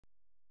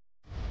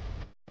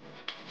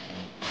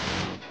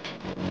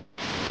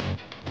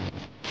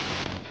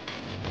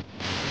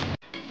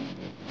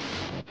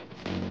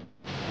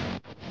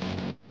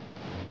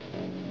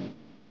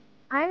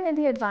I'm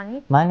Nidhi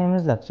Advani. My name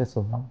is Lakshya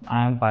Soham.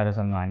 I am Paras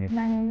Anwani.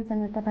 My name is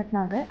Anvita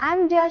Bhatnagar.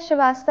 I'm Jia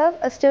Srivastav,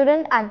 a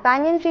student at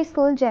Banyan Tree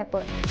School,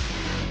 Jaipur.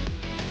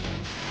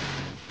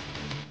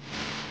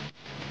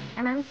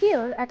 And I'm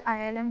here at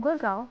IILM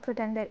Gurgaon to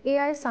attend their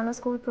AI Summer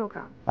School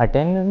program.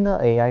 Attending the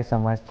AI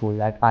Summer School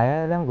at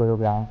IILM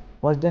Gurugram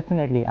was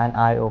definitely an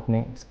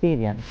eye-opening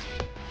experience.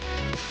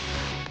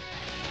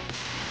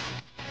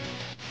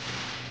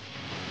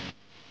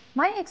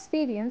 My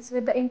experience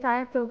with the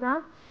entire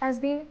program has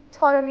been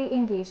thoroughly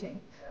engaging.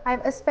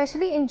 I've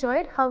especially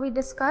enjoyed how we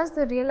discussed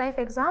the real-life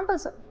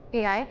examples of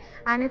AI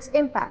and its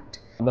impact.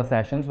 The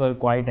sessions were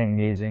quite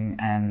engaging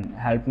and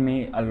helped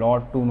me a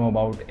lot to know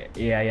about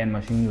AI and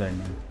machine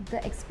learning.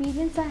 The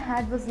experience I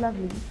had was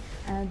lovely.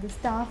 The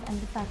staff and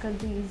the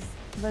faculties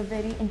were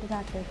very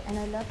interactive, and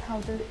I loved how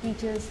the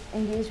teachers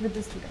engaged with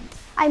the students.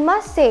 I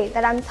must say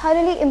that I'm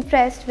thoroughly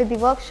impressed with the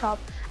workshop,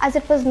 as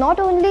it was not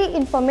only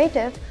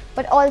informative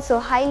but also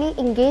highly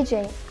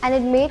engaging, and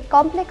it made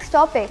complex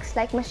topics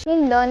like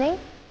machine learning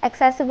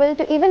accessible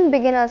to even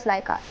beginners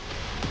like us.